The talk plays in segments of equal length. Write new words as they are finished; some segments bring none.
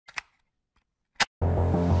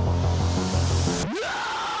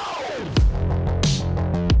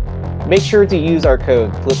Make sure to use our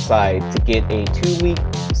code Flipside to get a 2-week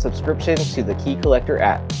subscription to the Key Collector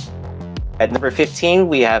app. At number 15,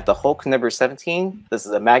 we have The Hulk number 17. This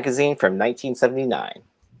is a magazine from 1979.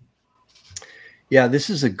 Yeah, this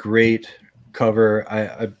is a great cover.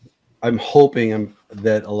 I'm hoping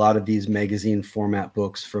that a lot of these magazine format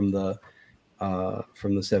books from the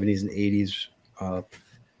 70s and 80s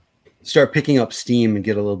start picking up steam and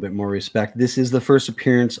get a little bit more respect. This is the first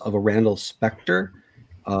appearance of a Randall Spector,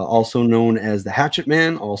 also known as the Hatchet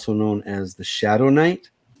Man, also known as the Shadow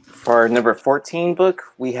Knight. For our number 14 book,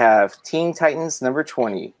 we have Teen Titans number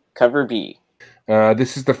 20, cover B.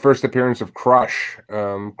 This is the first appearance of Crush.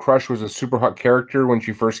 Crush was a super hot character when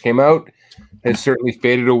she first came out. Has certainly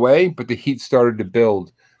faded away, but the heat started to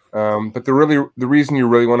build. But the reason you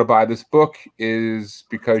really want to buy this book is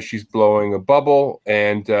because she's blowing a bubble.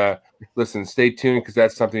 And listen, stay tuned because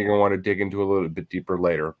that's something you're going to want to dig into a little bit deeper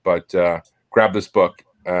later. But grab this book.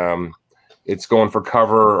 It's going for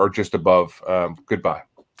cover or just above. Goodbye.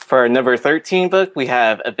 For our number 13 book, we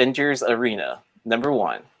have Avengers Arena, number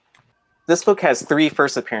 1. This book has 3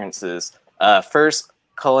 first appearances. First,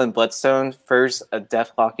 Cullen Bloodstone, first,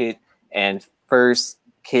 Death Locket, and first,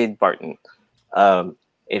 Kid Barton.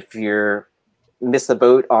 If you're missed the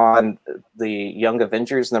boat on the Young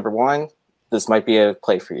Avengers number 1, this might be a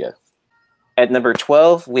play for you. At number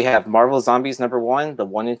 12, we have Marvel Zombies number 1, the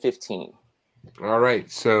 1 in 15. All right,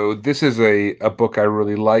 so this is a book I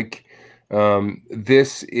really like.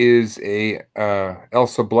 This is a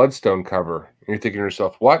Elsa Bloodstone cover. And you're thinking to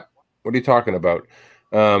yourself, what? What are you talking about?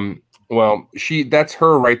 Well, that's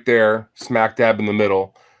her right there, smack dab in the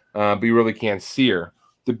middle, but you really can't see her.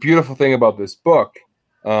 The beautiful thing about this book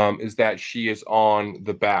is that she is on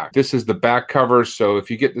the back. This is the back cover, so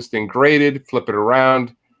if you get this thing graded, flip it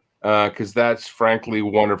around, because that's frankly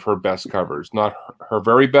one of her best covers. Not her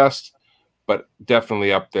very best, but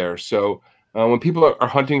definitely up there. So when people are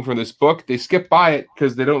hunting for this book, they skip by it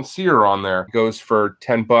because they don't see her on there. It goes for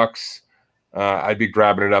 $10. I'd be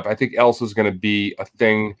grabbing it up. I think Elsa's going to be a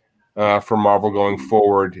thing for Marvel going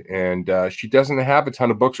forward, and she doesn't have a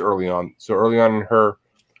ton of books early on. So early on in her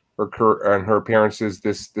appearances,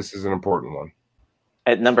 this is an important one.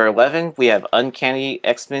 At number 11, we have Uncanny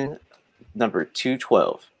X-Men number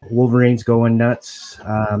 212. Wolverine's going nuts.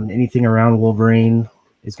 Anything around Wolverine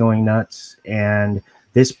is going nuts, and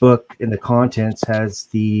this book in the contents has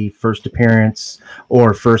the first appearance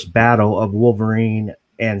or first battle of Wolverine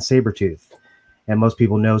and Sabretooth. And most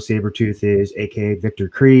people know Sabretooth is aka Victor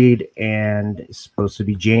Creed and is supposed to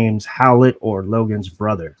be James Howlett or Logan's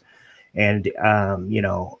brother. And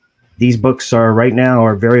these books are right now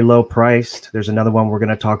are very low priced. There's another one we're going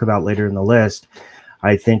to talk about later in the list.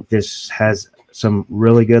 I think this has some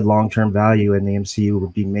really good long-term value, and the MCU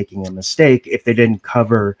would be making a mistake if they didn't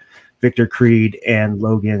cover Victor Creed and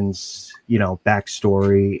Logan's,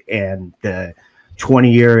 backstory and the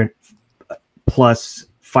 20-year plus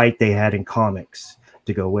fight they had in comics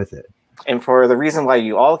to go with it. And for the reason why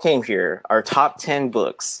you all came here, our top 10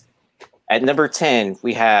 books. At number 10,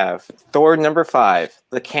 we have Thor number 5,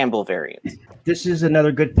 the Campbell variant. This is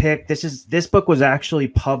another good pick. This book was actually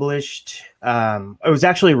published. It was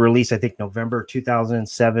actually released, I think, November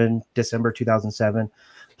 2007, December 2007,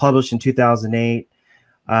 published in 2008.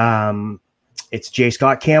 It's J.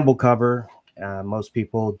 Scott Campbell cover. Most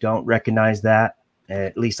people don't recognize that.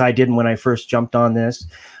 At least I didn't when I first jumped on this.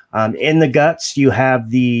 In the guts, you have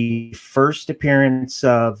the first appearance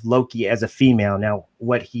of Loki as a female. Now,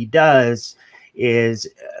 what he does is,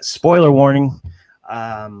 spoiler warning,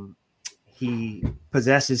 he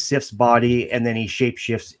possesses Sif's body and then he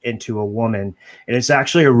shapeshifts into a woman. And it's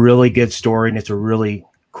actually a really good story, and it's a really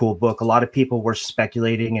cool book. A lot of people were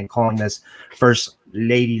speculating and calling this First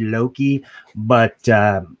Lady Loki, but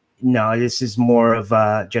no, this is more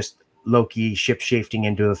of just Loki shapeshifting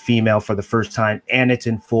into a female for the first time, and it's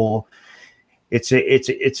in full. It's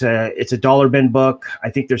a dollar bin book. I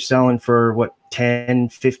think they're selling for what,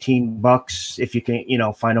 $10-15 if you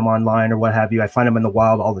can find them online or what have you. I find them in the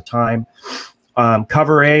wild all the time.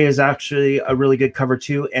 Cover A is actually a really good cover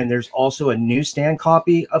too, and there's also a newsstand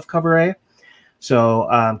copy of Cover A. So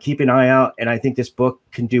keep an eye out, and I think this book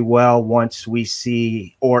can do well once we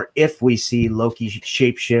see, or if we see, Loki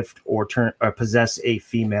shapeshift or turn or possess a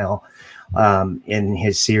female in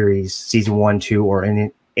his series, season 1, 2, or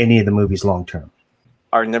in any of the movies long term.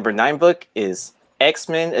 Our number 9 book is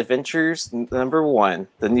X-Men Adventures number 1,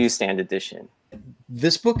 the newsstand edition.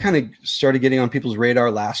 This book kind of started getting on people's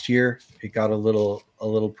radar last year. It got a little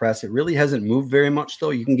press. It really hasn't moved very much,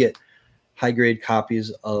 though. You can get high-grade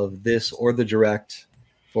copies of this or the direct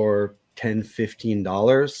for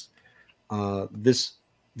 $10-15. This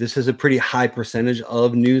This is a pretty high percentage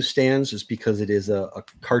of newsstands just because it is a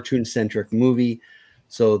cartoon-centric movie.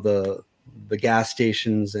 So the gas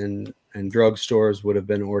stations and drugstores would have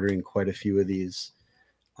been ordering quite a few of these.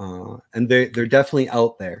 And they're definitely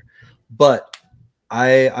out there. But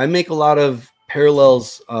I make a lot of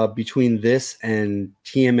parallels between this and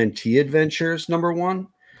TMNT Adventures #1.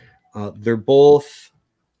 They're both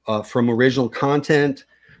from original content.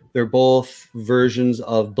 They're both versions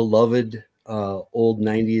of beloved old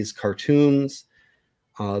 90s cartoons.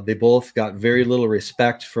 They both got very little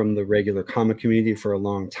respect from the regular comic community for a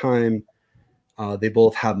long time. They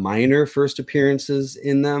both have minor first appearances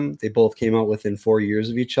in them. They both came out within 4 years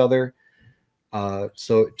of each other.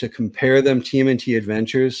 So to compare them, TMNT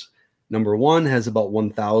Adventures #1 has about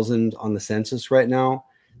 1,000 on the census right now.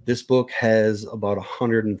 This book has about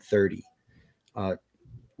 130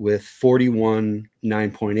 with 41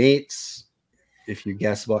 9.8s. If you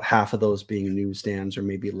guess, about half of those being newsstands or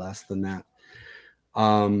maybe less than that.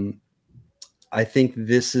 I think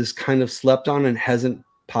this is kind of slept on and hasn't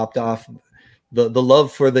popped off. The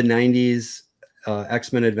love for the 90s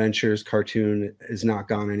X-Men Adventures cartoon is not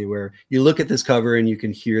gone anywhere. You look at this cover and you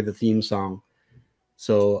can hear the theme song.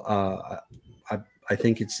 So I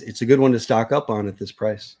think it's a good one to stock up on at this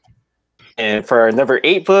price. And for our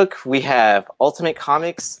 #8 book, we have Ultimate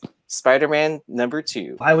Comics Spider-Man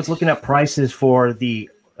 #2. I was looking at prices for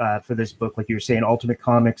this book, like you were saying, Ultimate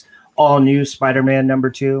Comics, all new Spider-Man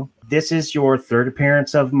 #2. This is your third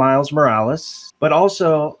appearance of Miles Morales, but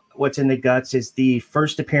also what's in the guts is the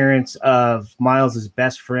first appearance of Miles's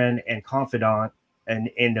best friend and confidant and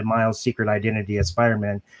into Miles' secret identity as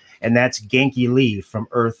Spider-Man, and that's Genki Lee from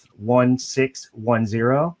Earth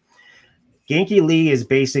 1610. Genki Lee is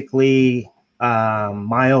basically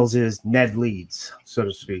Miles is Ned Leeds, so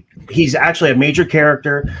to speak. He's actually a major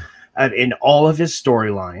character in all of his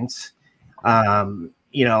storylines.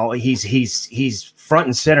 You know, he's front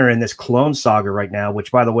and center in this Clone Saga right now,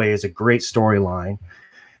 which, by the way, is a great storyline,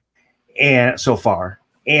 and so far.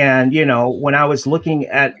 And you know, when I was looking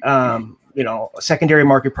at you know, secondary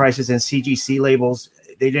market prices and CGC labels,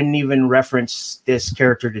 they didn't even reference this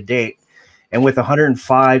character to date. And with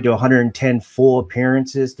 105 to 110 full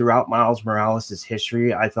appearances throughout Miles Morales'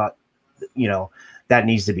 history, I thought, you know, that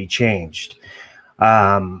needs to be changed.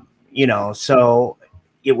 You know, so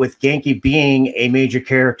with Genki being a major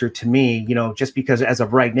character to me, you know, just because as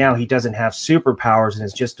of right now he doesn't have superpowers and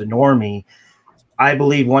is just a normie, I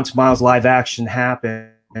believe once Miles live action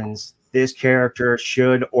happens, this character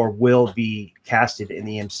should or will be casted in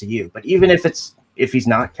the MCU. But even if he's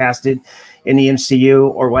not casted in the MCU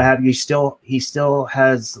or what have you, he still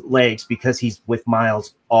has legs because he's with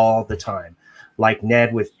Miles all the time, like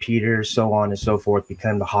Ned with Peter, so on and so forth,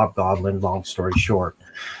 become the Hobgoblin. Long story short,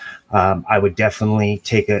 I would definitely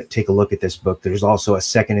take a look at this book. There's also a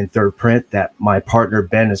second and third print that my partner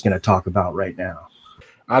Ben is going to talk about right now.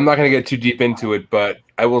 I'm not going to get too deep into it, but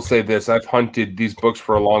I will say this. I've hunted these books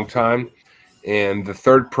for a long time, and the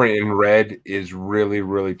third print in red is really,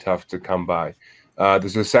 really tough to come by.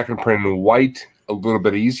 There's a second print in white, a little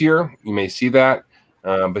bit easier. You may see that.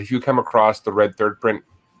 But if you come across the red third print,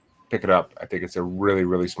 pick it up. I think it's a really,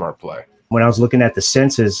 really smart play. When I was looking at the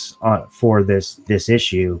census for this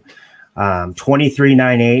issue, 23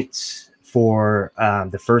 9/8 for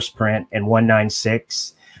the first print and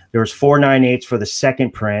 196. There was 4 9/8 for the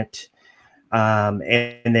second print,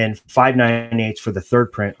 and then 5 9/8 for the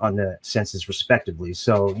third print on the census, respectively.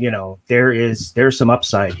 So, you know, there's some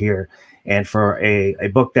upside here. And for a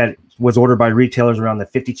book that was ordered by retailers around the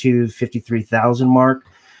 53,000 mark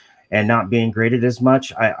and not being graded as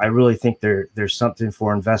much, I really think there's something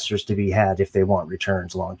for investors to be had if they want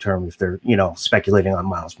returns long term, if they're, you know, speculating on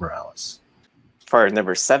Miles Morales. For our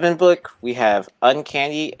 #7 book, we have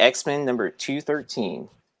Uncanny X-Men #213.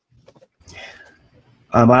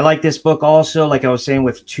 I like this book also, like I was saying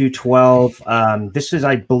with 212. This is,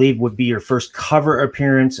 I believe, would be your first cover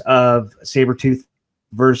appearance of Sabretooth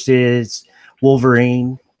versus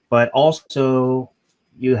Wolverine, but also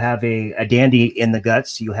you have a dandy in the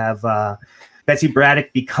guts. You have Betsy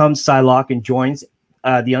Braddock becomes Psylocke and joins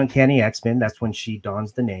the Uncanny X-Men. That's when she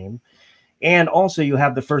dons the name. And also you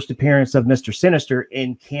have the first appearance of Mr. Sinister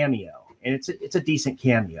in cameo, and it's a decent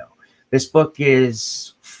cameo. This book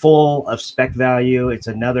is full of spec value. It's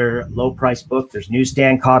another low price book. There's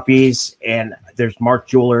newsstand copies and there's Mark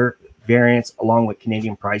Jeweler variants along with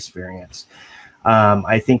Canadian price variants.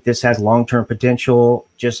 I think this has long-term potential,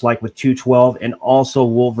 just like with 212 and also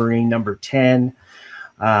Wolverine #10,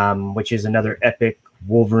 which is another epic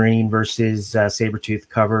Wolverine versus Sabretooth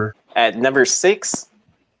cover. At #6,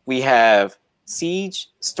 we have Siege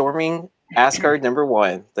Storming Asgard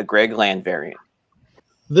 #1, the Greg Land variant.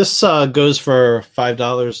 This goes for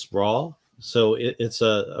 $5 raw, so it's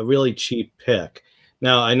a really cheap pick.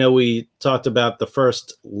 Now, I know we talked about the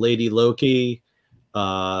first Lady Loki,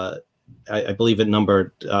 I believe at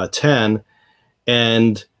number 10,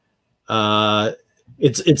 and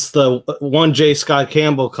it's the one J. Scott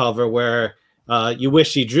Campbell cover where you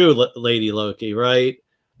wish he drew Lady Loki, right?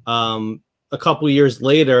 A couple years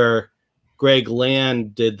later, Greg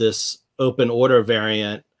Land did this open order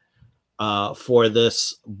variant for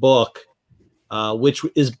this book, which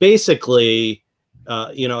is basically,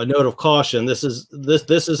 a note of caution. This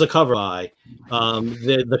is a cover eye.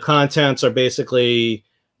 The contents are basically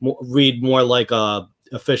read more like a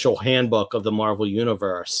official handbook of the Marvel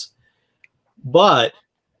Universe. But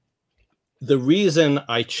the reason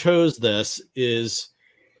I chose this is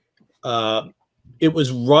it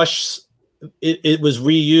was rushed. It was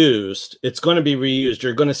reused. It's going to be reused.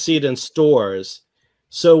 You're going to see it in stores.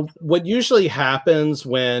 So what usually happens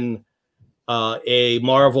when a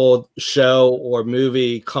Marvel show or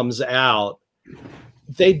movie comes out,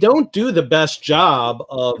 they don't do the best job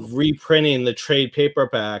of reprinting the trade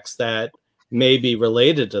paperbacks that may be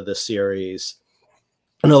related to the series.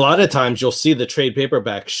 And a lot of times you'll see the trade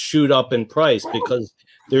paperbacks shoot up in price because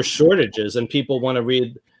there's shortages and people want to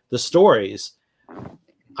read the stories.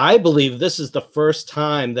 I believe this is the first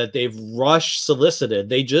time that they've rush solicited.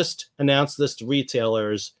 They just announced this to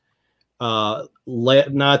retailers,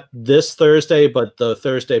 not this Thursday, but the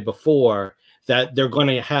Thursday before, that they're going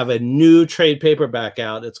to have a new trade paperback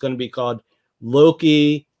out. It's going to be called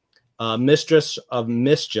Loki, Mistress of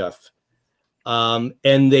Mischief.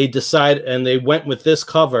 And they went with this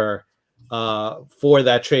cover for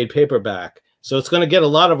that trade paperback. So it's going to get a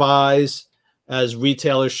lot of eyes as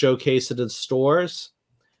retailers showcase it in stores.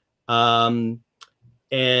 You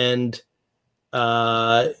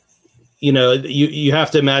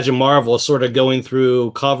have to imagine Marvel sort of going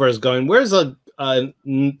through covers going, where's a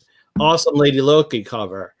awesome Lady Loki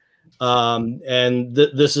cover?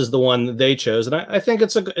 This is the one that they chose. And I think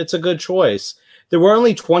it's a good choice. There were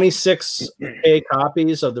only 26,000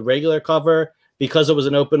 copies of the regular cover because it was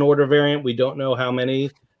an open order variant. We don't know how many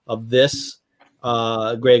of this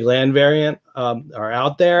Greg Land variant are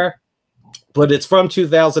out there, but it's from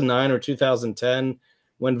 2009 or 2010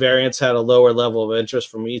 when variants had a lower level of interest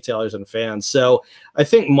from retailers and fans. So I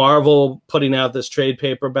think Marvel putting out this trade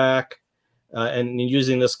paperback and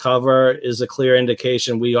using this cover is a clear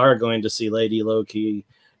indication we are going to see Lady Loki,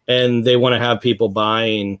 and they want to have people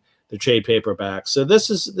buying the trade paperback. So this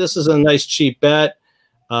is a nice cheap bet.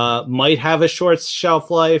 Might have a short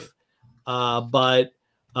shelf life, but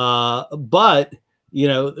even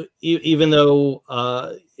though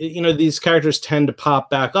these characters tend to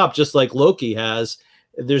pop back up, just like Loki has,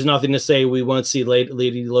 there's nothing to say we won't see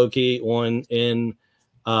Lady Loki in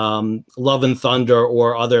Love and Thunder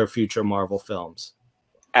or other future Marvel films.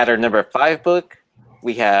 At our number 5 book,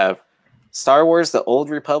 we have Star Wars: The Old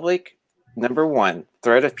Republic, number 1,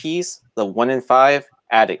 Thread of Peace, the 1 in 5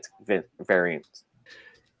 Attik variant.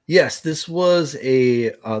 Yes, this was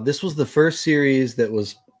the first series that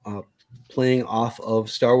was playing off of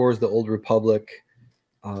Star Wars: The Old Republic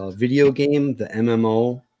video game, the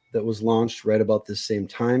MMO that was launched right about the same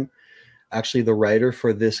time. Actually, the writer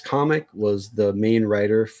for this comic was the main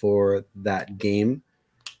writer for that game,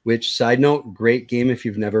 which, side note, great game if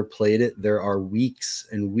you've never played it. There are weeks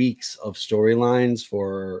and weeks of storylines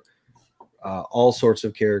for all sorts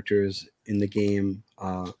of characters in the game.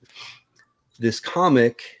 This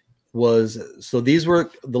comic these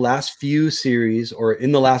were the last few series, or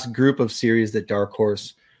in the last group of series that Dark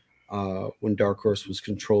Horse, when Dark Horse was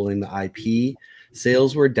controlling the IP,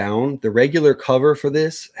 sales were down. The regular cover for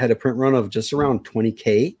this had a print run of just around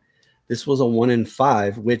 20K. This was a 1 in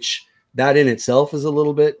 5, which that in itself is a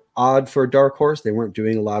little bit odd for Dark Horse. They weren't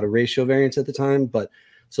doing a lot of ratio variants at the time, but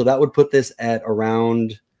so that would put this at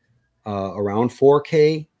around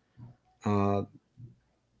 4K.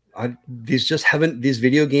 These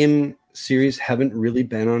video game series haven't really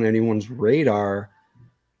been on anyone's radar.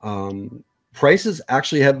 Prices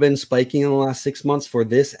actually have been spiking in the last 6 months for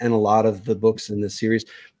this and a lot of the books in this series,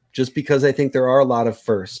 just because I think there are a lot of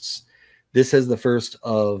firsts. This is the first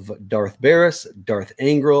of Darth Barris, Darth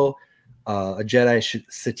Angral, a Jedi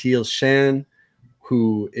Satil Shan,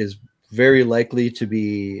 who is very likely to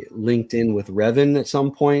be linked in with Revan at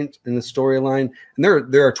some point in the storyline.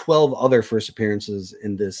 And there are 12 other first appearances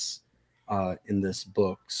in this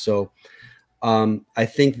book. So I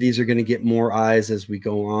think these are going to get more eyes as we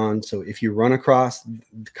go on. So if you run across,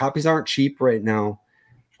 the copies aren't cheap right now,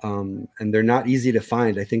 and they're not easy to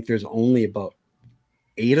find. I think there's only about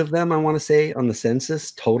 8 of them, I want to say, on the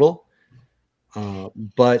census total.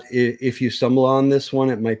 But if you stumble on this one,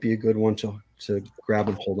 it might be a good one to grab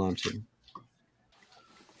and hold on to.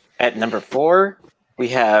 At number 4, we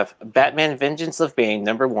have Batman Vengeance of Bane,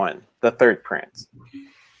 number 1, the third print.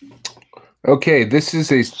 Okay, this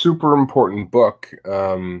is a super important book.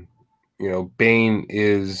 You know, Bane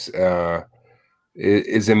is a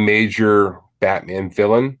major Batman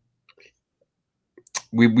villain.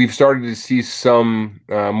 We've started to see some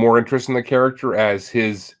more interest in the character as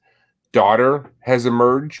his daughter has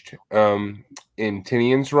emerged in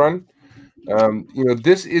Tinian's run. You know,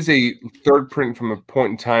 this is a third print from a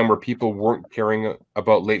point in time where people weren't caring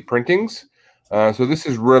about late printings. So this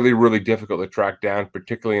is really, really difficult to track down,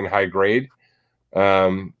 particularly in high grade.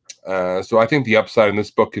 So I think the upside in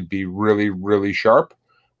this book could be really, really sharp.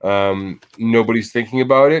 Nobody's thinking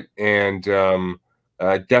about it, and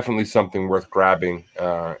definitely something worth grabbing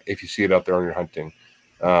if you see it out there on your hunting.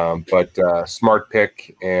 But smart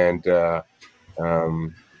pick, and a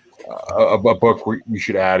book you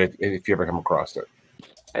should add if you ever come across it.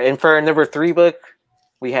 And for our number 3 book,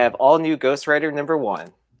 we have All New Ghost Rider number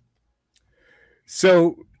 1.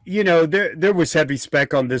 So, you know, there was heavy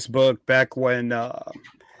spec on this book back when,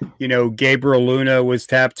 you know, Gabriel Luna was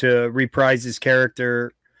tapped to reprise his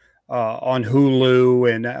character on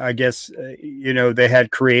Hulu. And I guess, you know, they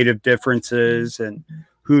had creative differences, and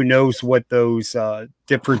who knows what those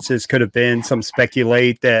differences could have been. Some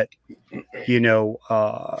speculate that, you know,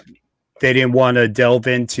 they didn't want to delve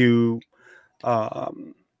into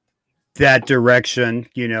that direction.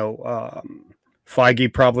 You know,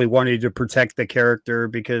 Feige probably wanted to protect the character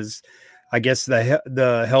because I guess the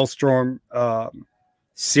Hellstorm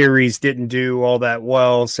series didn't do all that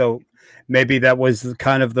well. So maybe that was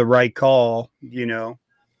kind of the right call, you know.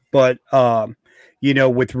 But, you know,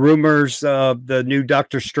 with rumors of the new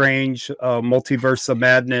Doctor Strange, Multiverse of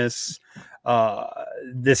Madness,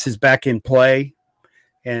 this is back in play.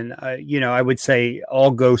 And, you know, I would say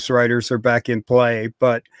all Ghost Riders are back in play.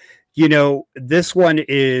 But, you know, this one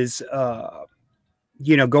is,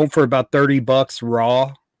 you know, going for about $30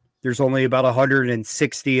 raw. There's only about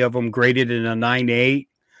 160 of them graded in a 9.8.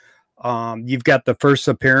 You've got the first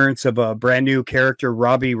appearance of a brand new character,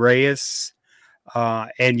 Robbie Reyes.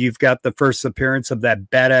 And you've got the first appearance of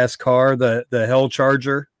that badass car, the Hell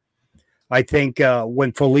Charger. I think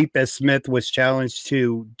when Felipe Smith was challenged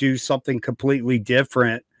to do something completely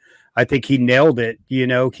different, I think he nailed it. You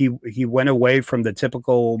know, he went away from the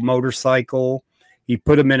typical motorcycle. He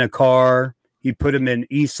put him in a car. He put him in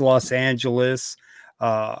East Los Angeles.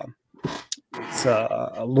 It's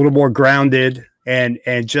a little more grounded, and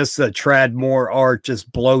just the trad more art just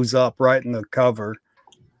blows up right in the cover.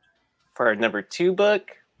 For our number 2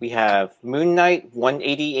 book, we have Moon Knight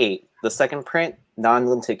 188, the second print,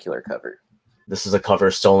 non-lenticular cover. This is a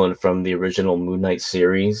cover stolen from the original Moon Knight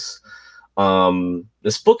series.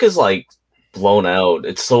 This book is like blown out.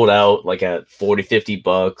 It's sold out like at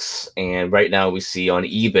 $40-50, and right now we see on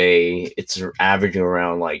eBay it's averaging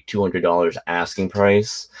around like $200 asking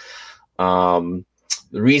price. The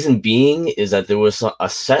reason being is that there was a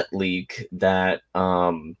set leak that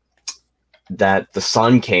that the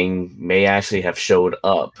Sun King may actually have showed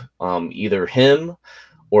up, either him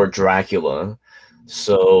or Dracula.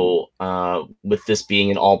 So with this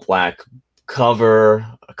being an all black cover,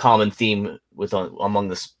 a common theme among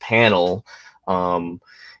this panel,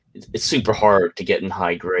 it's super hard to get in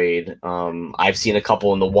high grade. I've seen a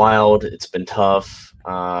couple in the wild. It's been tough,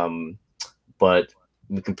 but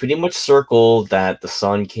we can pretty much circle that the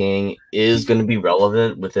Sun King is going to be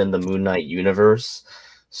relevant within the Moon Knight universe.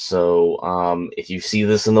 So if you see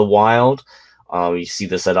this in the wild, you see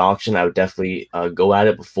this at auction, I would definitely go at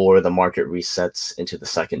it before the market resets into the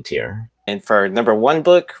second tier. And for our number 1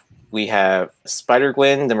 book, we have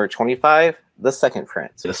Spider-Gwen number 25, the second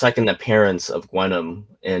print. The second appearance of Gwenom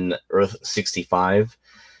in Earth 65.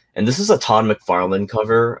 And this is a Todd McFarlane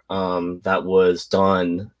cover that was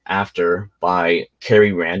done after by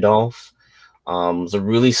Kerry Randolph. It was a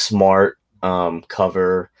really smart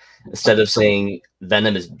cover. Instead of saying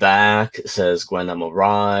Venom is back, it says Gwenom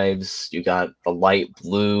arrives. You got the light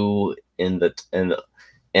blue in the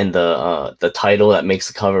title that makes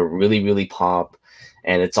the cover really, really pop.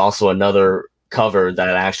 And it's also another cover that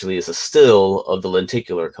actually is a still of the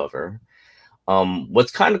lenticular cover.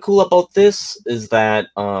 What's kind of cool about this is that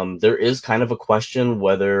there is kind of a question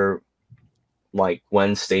whether like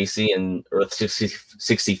Gwen Stacy in Earth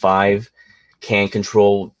 65 can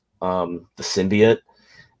control the symbiote.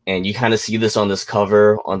 And you kind of see this on this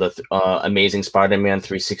cover on the Amazing Spider-Man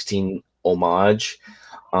 316 homage.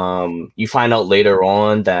 You find out later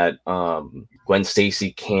on that Gwen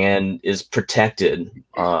Stacy is protected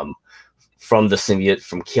from the symbiote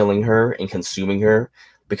from killing her and consuming her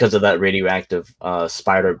because of that radioactive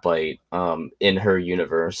spider bite in her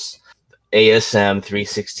universe. ASM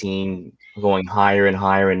 316 going higher and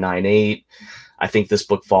higher in 9.8. I think this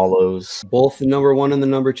book follows both the #1 and the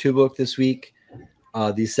 #2 book this week.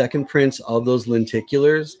 The second prints of those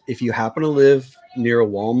lenticulars. If you happen to live near a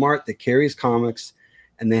Walmart that carries comics,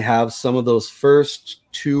 and they have some of those first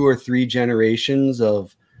 2 or 3 generations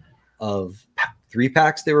of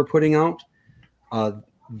 3-packs they were putting out,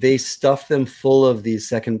 they stuffed them full of these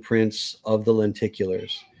second prints of the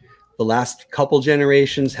lenticulars. The last couple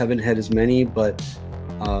generations haven't had as many, but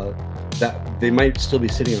that they might still be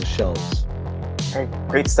sitting on shelves. All right,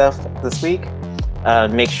 great stuff this week.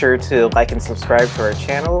 Make sure to like and subscribe to our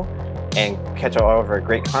channel and catch all of our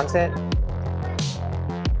great content.